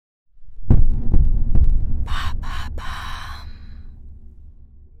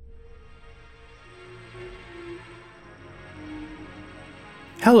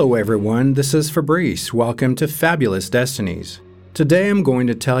Hello everyone, this is Fabrice. Welcome to Fabulous Destinies. Today I'm going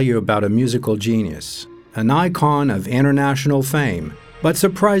to tell you about a musical genius, an icon of international fame, but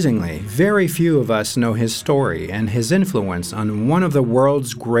surprisingly, very few of us know his story and his influence on one of the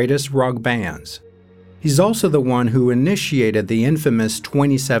world's greatest rock bands. He's also the one who initiated the infamous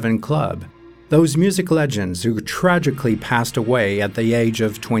 27 Club, those music legends who tragically passed away at the age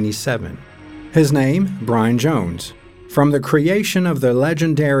of 27. His name, Brian Jones. From the creation of the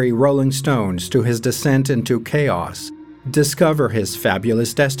legendary Rolling Stones to his descent into chaos, discover his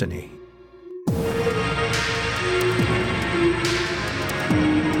fabulous destiny.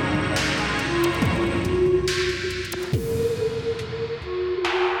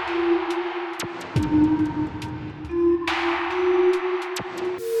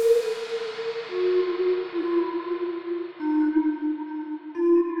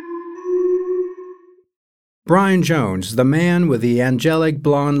 Brian Jones, the man with the angelic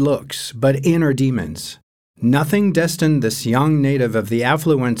blonde looks, but inner demons. Nothing destined this young native of the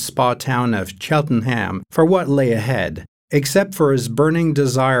affluent spa town of Cheltenham for what lay ahead, except for his burning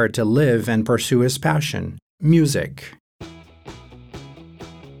desire to live and pursue his passion, music.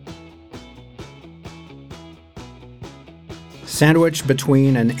 Sandwiched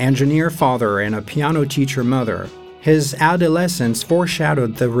between an engineer father and a piano teacher mother, his adolescence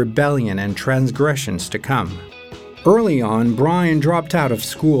foreshadowed the rebellion and transgressions to come. Early on, Brian dropped out of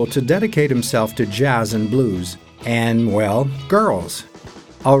school to dedicate himself to jazz and blues, and, well, girls.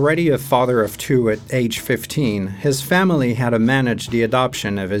 Already a father of two at age 15, his family had to manage the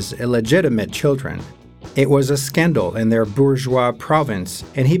adoption of his illegitimate children. It was a scandal in their bourgeois province,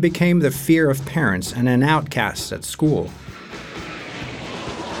 and he became the fear of parents and an outcast at school.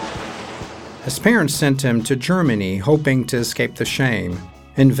 His parents sent him to Germany, hoping to escape the shame.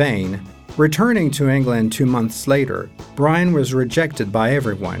 In vain. Returning to England 2 months later, Brian was rejected by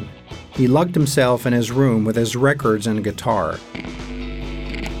everyone. He locked himself in his room with his records and guitar,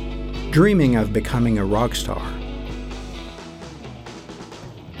 dreaming of becoming a rock star.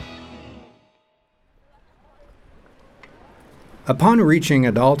 Upon reaching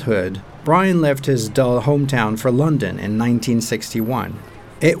adulthood, Brian left his dull hometown for London in 1961.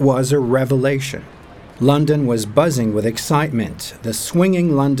 It was a revelation. London was buzzing with excitement. The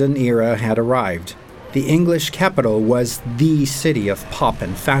swinging London era had arrived. The English capital was the city of pop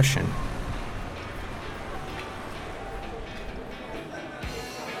and fashion.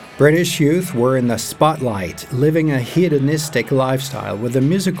 British youth were in the spotlight, living a hedonistic lifestyle with the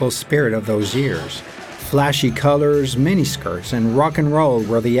musical spirit of those years. Flashy colors, miniskirts, and rock and roll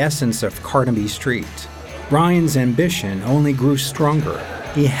were the essence of Carnaby Street. Brian's ambition only grew stronger.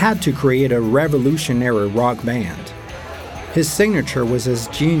 He had to create a revolutionary rock band. His signature was his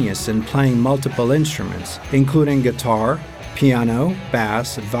genius in playing multiple instruments, including guitar, piano,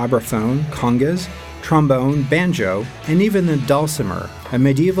 bass, vibraphone, congas, trombone, banjo, and even the dulcimer, a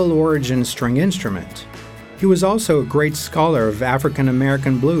medieval origin string instrument. He was also a great scholar of African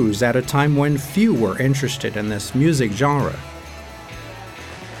American blues at a time when few were interested in this music genre.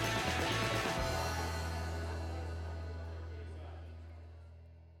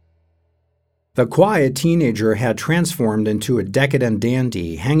 The quiet teenager had transformed into a decadent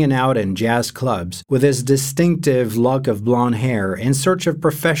dandy, hanging out in jazz clubs with his distinctive lock of blonde hair in search of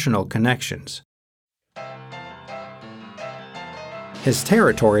professional connections. His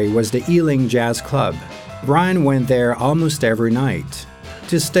territory was the Ealing Jazz Club. Brian went there almost every night.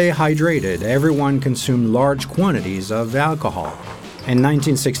 To stay hydrated, everyone consumed large quantities of alcohol. In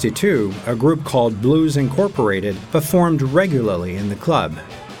 1962, a group called Blues Incorporated performed regularly in the club.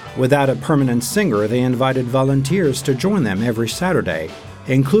 Without a permanent singer, they invited volunteers to join them every Saturday,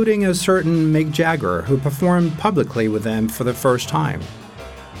 including a certain Mick Jagger, who performed publicly with them for the first time.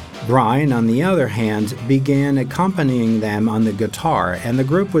 Brian, on the other hand, began accompanying them on the guitar, and the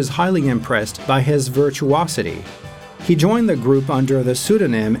group was highly impressed by his virtuosity. He joined the group under the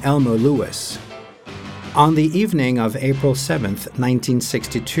pseudonym Elmo Lewis. On the evening of April 7,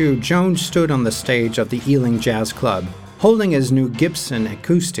 1962, Jones stood on the stage of the Ealing Jazz Club, holding his new Gibson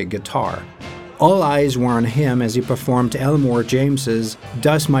acoustic guitar. All eyes were on him as he performed Elmore James's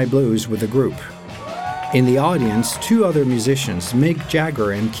Dust My Blues with the group. In the audience, two other musicians, Mick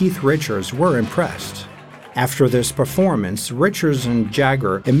Jagger and Keith Richards, were impressed. After this performance, Richards and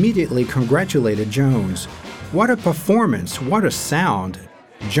Jagger immediately congratulated Jones. "What a performance! What a sound!"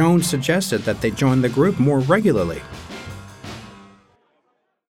 Jones suggested that they join the group more regularly.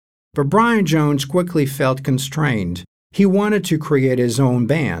 But Brian Jones quickly felt constrained. He wanted to create his own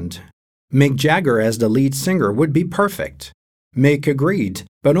band. Mick Jagger as the lead singer would be perfect. Mick agreed,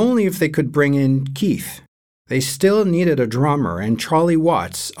 but only if they could bring in Keith. They still needed a drummer, and Charlie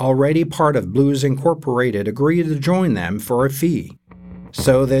Watts, already part of Blues Incorporated, agreed to join them for a fee.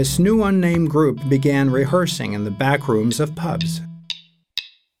 So this new unnamed group began rehearsing in the back rooms of pubs.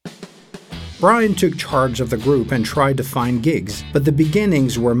 Brian took charge of the group and tried to find gigs, but the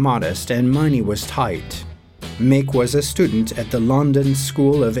beginnings were modest and money was tight. Mick was a student at the London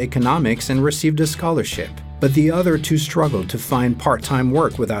School of Economics and received a scholarship, but the other two struggled to find part-time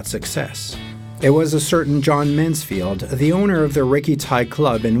work without success. It was a certain John Mansfield, the owner of the Ricky Tie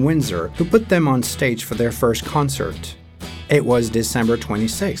Club in Windsor, who put them on stage for their first concert. It was December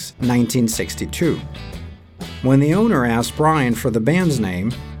 26, 1962. When the owner asked Brian for the band's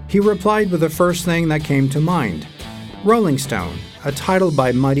name, he replied with the first thing that came to mind, Rolling Stone, a title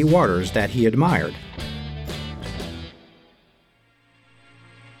by Muddy Waters that he admired.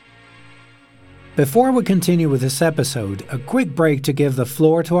 Before we continue with this episode, a quick break to give the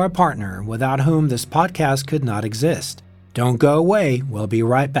floor to our partner, without whom this podcast could not exist. Don't go away, we'll be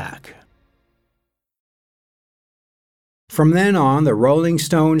right back. From then on, the Rolling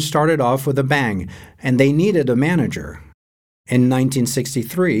Stones started off with a bang, and they needed a manager. In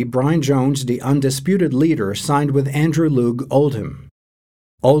 1963, Brian Jones, the undisputed leader, signed with Andrew Loog Oldham.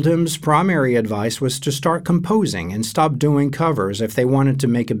 Oldham's primary advice was to start composing and stop doing covers if they wanted to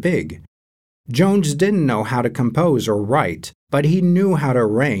make it big. Jones didn't know how to compose or write, but he knew how to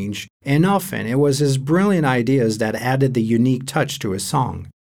arrange, and often it was his brilliant ideas that added the unique touch to his song.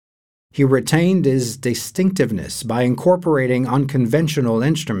 He retained his distinctiveness by incorporating unconventional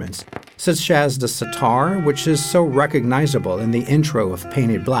instruments, such as the sitar, which is so recognizable in the intro of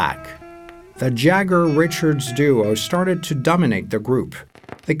Painted Black. The Jagger-Richards duo started to dominate the group.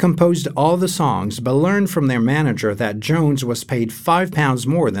 They composed all the songs, but learned from their manager that Jones was paid £5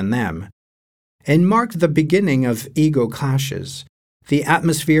 more than them. It marked the beginning of ego clashes. The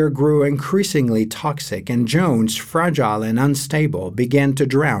atmosphere grew increasingly toxic, and Jones, fragile and unstable, began to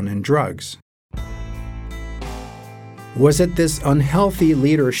drown in drugs. Was it this unhealthy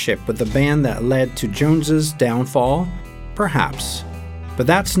leadership with the band that led to Jones's downfall? Perhaps. But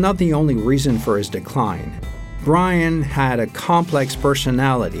that's not the only reason for his decline. Brian had a complex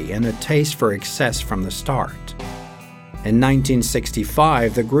personality and a taste for excess from the start. In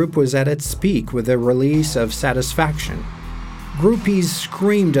 1965, the group was at its peak with the release of Satisfaction. Groupies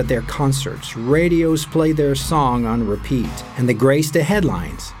screamed at their concerts, radios played their song on repeat, and they graced the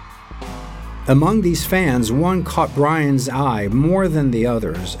headlines. Among these fans, one caught Brian's eye more than the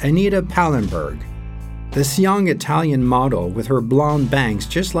others, Anita Pallenberg. This young Italian model with her blonde bangs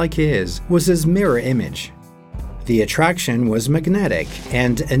just like his was his mirror image. The attraction was magnetic,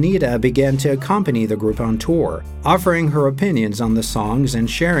 and Anita began to accompany the group on tour, offering her opinions on the songs and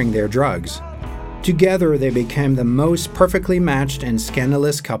sharing their drugs. Together, they became the most perfectly matched and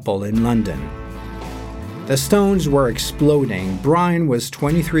scandalous couple in London. The Stones were exploding. Brian was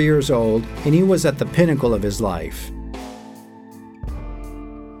 23 years old, and he was at the pinnacle of his life.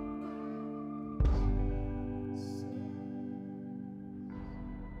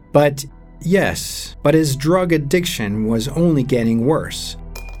 But his drug addiction was only getting worse.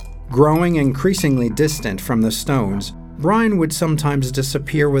 Growing increasingly distant from the Stones, Brian would sometimes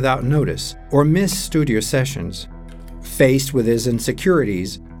disappear without notice or miss studio sessions. Faced with his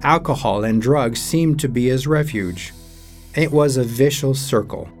insecurities, alcohol and drugs seemed to be his refuge. It was a vicious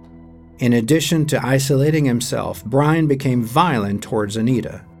circle. In addition to isolating himself, Brian became violent towards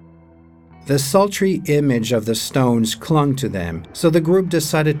Anita. The sultry image of the Stones clung to them, so the group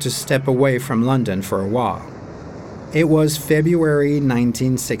decided to step away from London for a while. It was February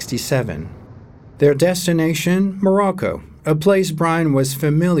 1967. Their destination, Morocco, a place Brian was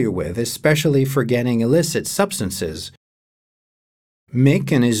familiar with, especially for getting illicit substances.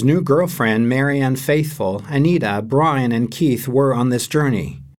 Mick and his new girlfriend, Marianne Faithfull, Anita, Brian, and Keith were on this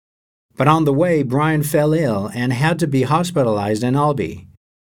journey. But on the way, Brian fell ill and had to be hospitalized in Albi.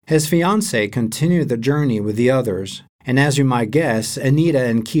 His fiancée continued the journey with the others, and as you might guess, Anita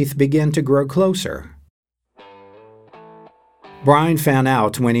and Keith began to grow closer. Brian found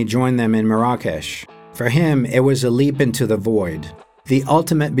out when he joined them in Marrakesh. For him, it was a leap into the void, the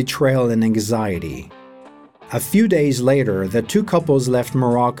ultimate betrayal and anxiety. A few days later, the two couples left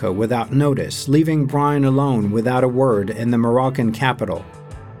Morocco without notice, leaving Brian alone without a word in the Moroccan capital.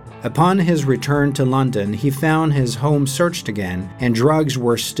 Upon his return to London, he found his home searched again, and drugs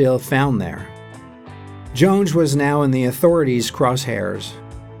were still found there. Jones was now in the authorities' crosshairs.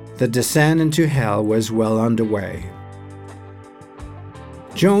 The descent into hell was well underway.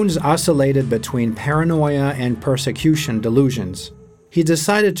 Jones oscillated between paranoia and persecution delusions. He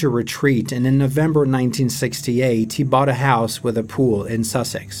decided to retreat, and in November 1968, he bought a house with a pool in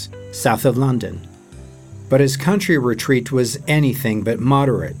Sussex, south of London. But his country retreat was anything but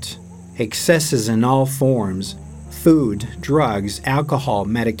moderate. Excesses in all forms: food, drugs, alcohol,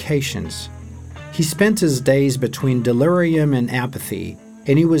 medications. He spent his days between delirium and apathy,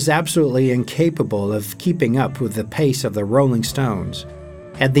 and he was absolutely incapable of keeping up with the pace of the Rolling Stones.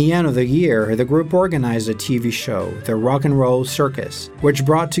 At the end of the year, the group organized a TV show, The Rock and Roll Circus, which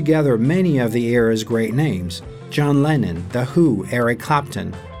brought together many of the era's great names: John Lennon, The Who, Eric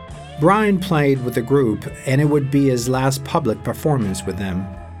Clapton. Brian played with the group, and it would be his last public performance with them.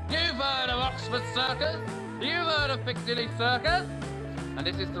 You've heard of Oxford Circus? You've heard of Piccadilly Circus? And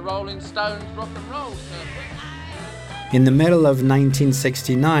this is the Rolling Stones Rock and Roll Circus. In the middle of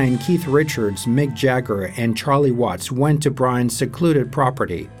 1969, Keith Richards, Mick Jagger, and Charlie Watts went to Brian's secluded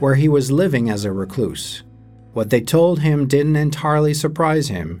property, where he was living as a recluse. What they told him didn't entirely surprise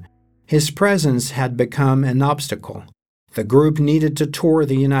him. His presence had become an obstacle. The group needed to tour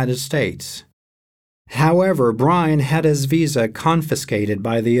the United States. However, Brian had his visa confiscated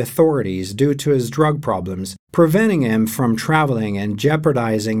by the authorities due to his drug problems, preventing him from traveling and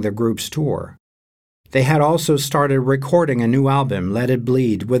jeopardizing the group's tour. They had also started recording a new album, Let It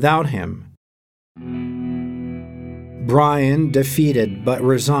Bleed, without him. Brian, defeated but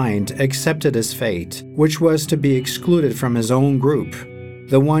resigned, accepted his fate, which was to be excluded from his own group,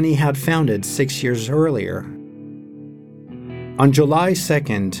 the one he had founded 6 years earlier. On July 2,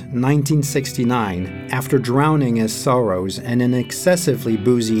 1969, after drowning his sorrows in an excessively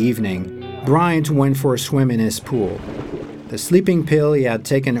boozy evening, Brian went for a swim in his pool. The sleeping pill he had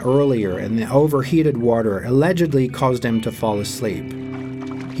taken earlier in the overheated water allegedly caused him to fall asleep.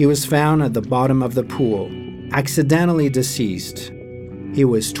 He was found at the bottom of the pool, accidentally deceased. He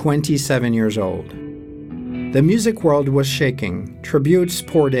was 27 years old. The music world was shaking. Tributes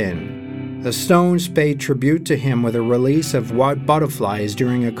poured in. The Stones paid tribute to him with a release of White Butterflies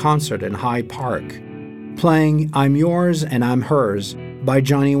during a concert in Hyde Park, playing I'm Yours and I'm Hers by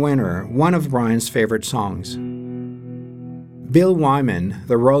Johnny Winter, one of Brian's favorite songs. Bill Wyman,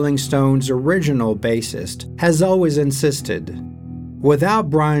 the Rolling Stones' original bassist, has always insisted, without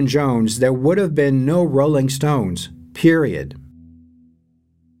Brian Jones, there would have been no Rolling Stones, period.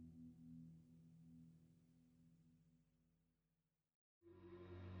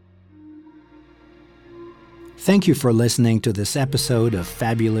 Thank you for listening to this episode of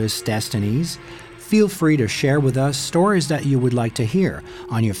Fabulous Destinies. Feel free to share with us stories that you would like to hear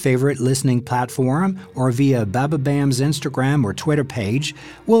on your favorite listening platform or via Baba Bam's Instagram or Twitter page.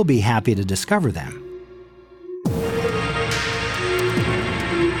 We'll be happy to discover them.